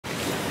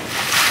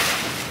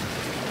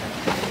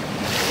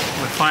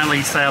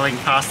finally sailing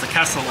past the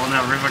castle on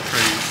our river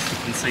cruise. You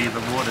can see the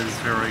water's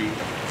very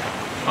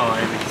high.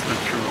 We just went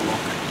through a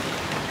lock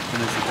and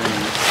there's a dam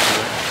next to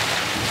it.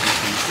 You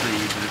can see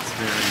that it's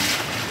very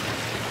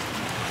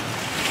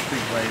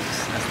big waves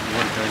as the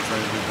water goes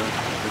over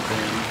the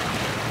dam.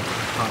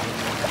 Part of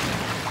the lock.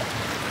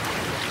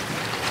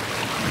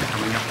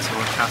 Coming up to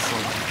a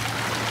castle.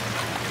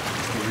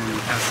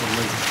 The castle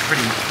is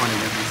pretty much one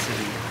in every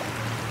city.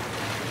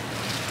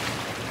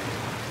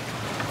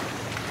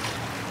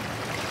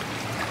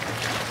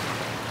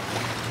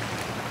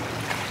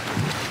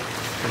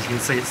 As you can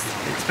see,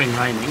 it's been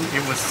raining.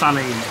 It was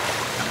sunny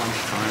at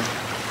lunchtime.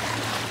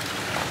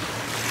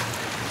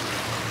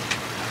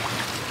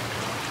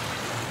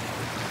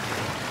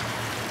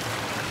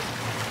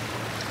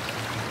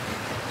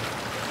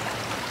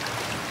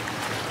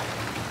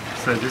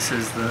 So this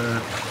is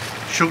the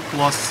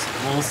Schloss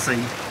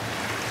Walsee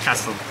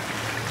Castle.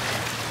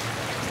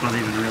 It's not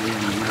even really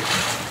on the map.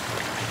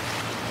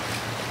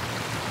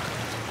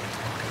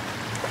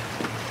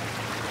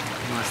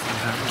 Nice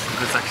little house.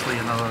 There's actually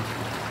another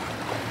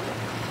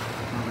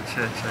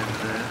church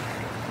over there.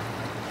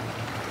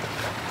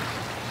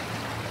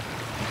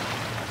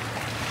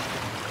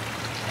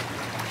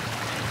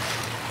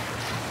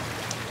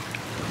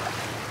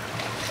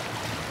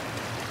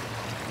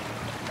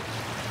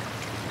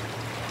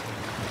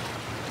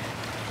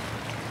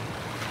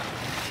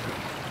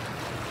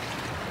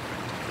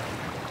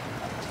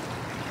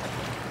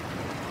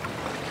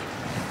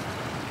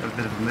 Got a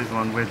bit of a move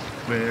on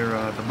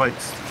where the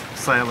boat's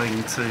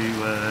sailing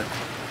to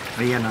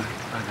Vienna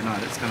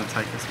overnight. It's going to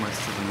take us most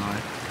of the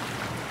night.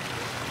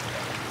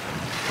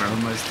 We're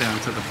almost down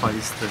to the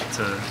place that,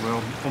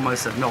 well,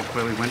 almost at Milk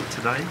where we went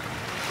today,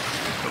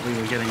 but we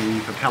were getting a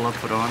new propeller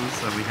put on,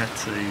 so we had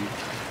to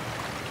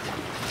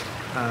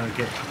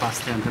get a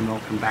bus down to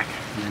Milk and back,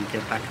 and then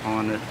get back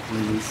on at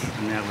Linz,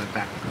 and now we're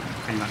back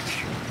pretty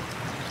much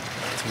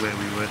to where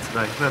we were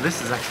today. Well,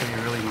 this is actually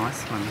a really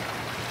nice one.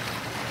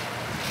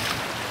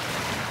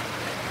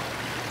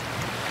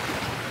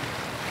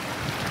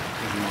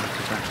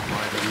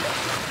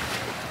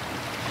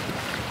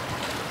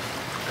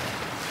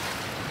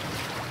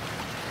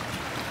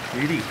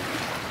 Beauty.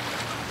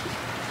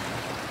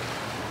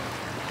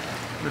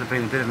 Would have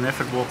been a bit of an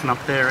effort walking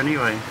up there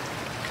anyway.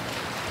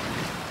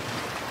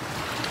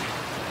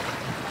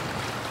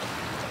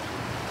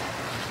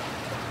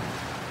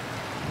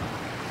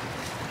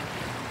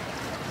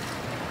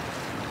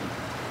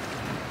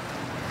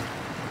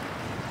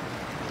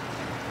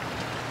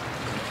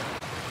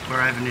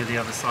 We're over near the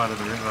other side of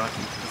the river.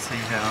 You can see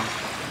how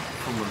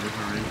full the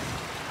river is.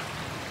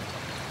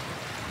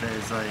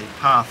 There's a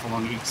path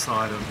along each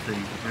side of the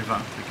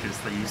river because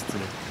they used to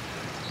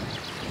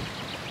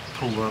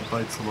pull the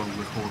boats along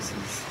with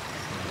horses.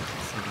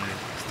 So they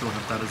still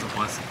have that as a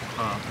bicycle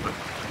path, but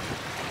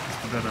just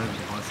about over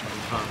the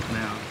bicycle path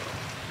now.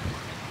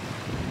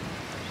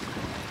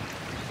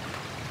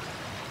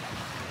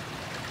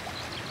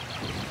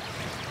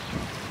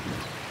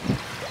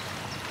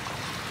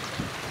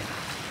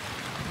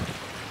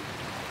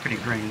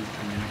 Pretty green.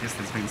 I mean, I guess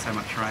there's been so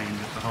much rain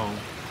that the whole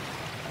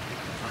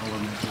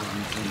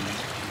Netherlands and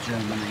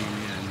Germany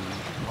and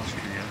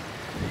Austria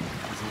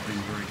has all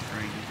been very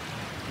green.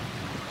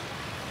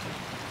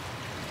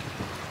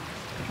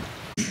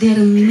 There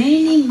are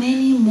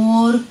many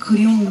more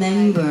crew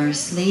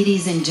members,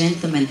 ladies and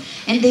gentlemen,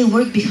 and they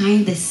work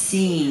behind the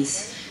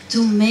scenes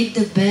to make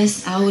the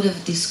best out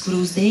of this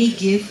cruise. They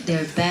give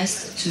their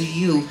best to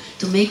you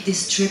to make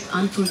this trip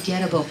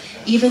unforgettable,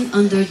 even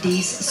under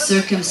these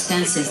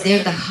circumstances.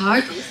 They're the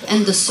heart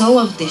and the soul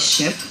of this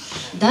ship.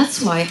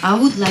 That's why I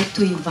would like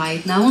to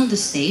invite now on the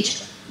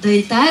stage the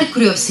entire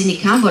crew of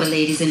Scenic,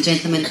 ladies and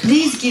gentlemen.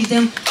 Please give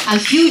them a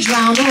huge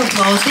round of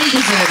applause. They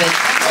deserve it.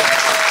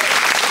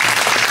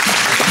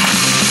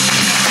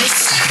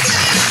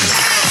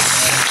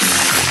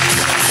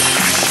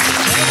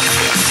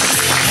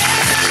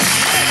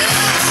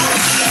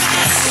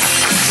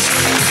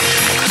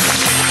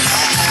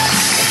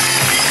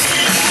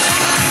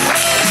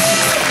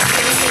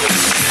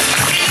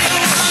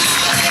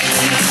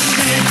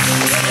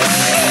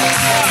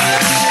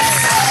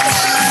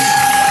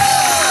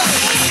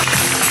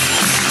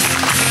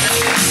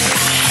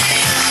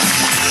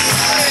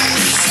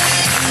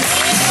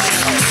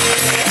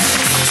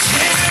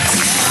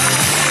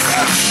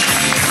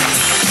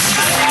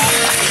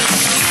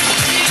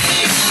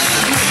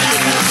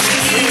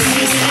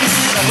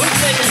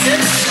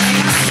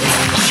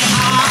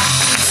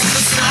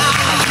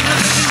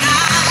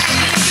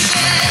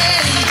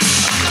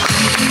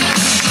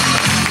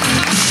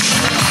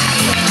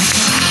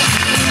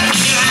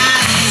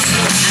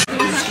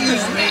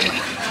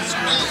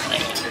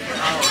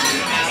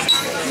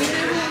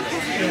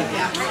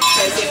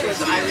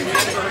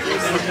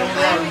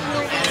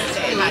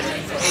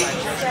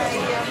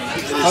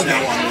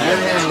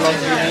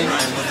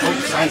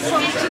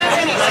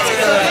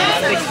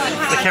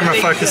 The camera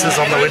focuses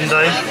on the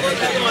window.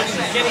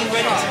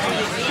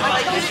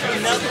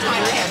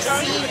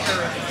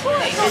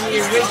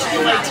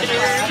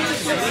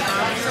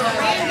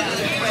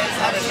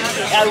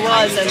 I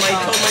was, and I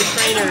told my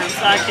trainer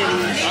back in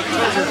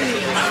October,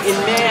 in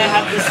May I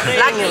have this thing,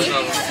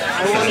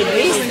 I want to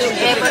do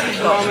 50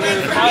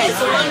 kilometer hike.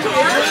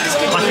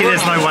 Lucky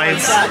there's no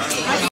waves.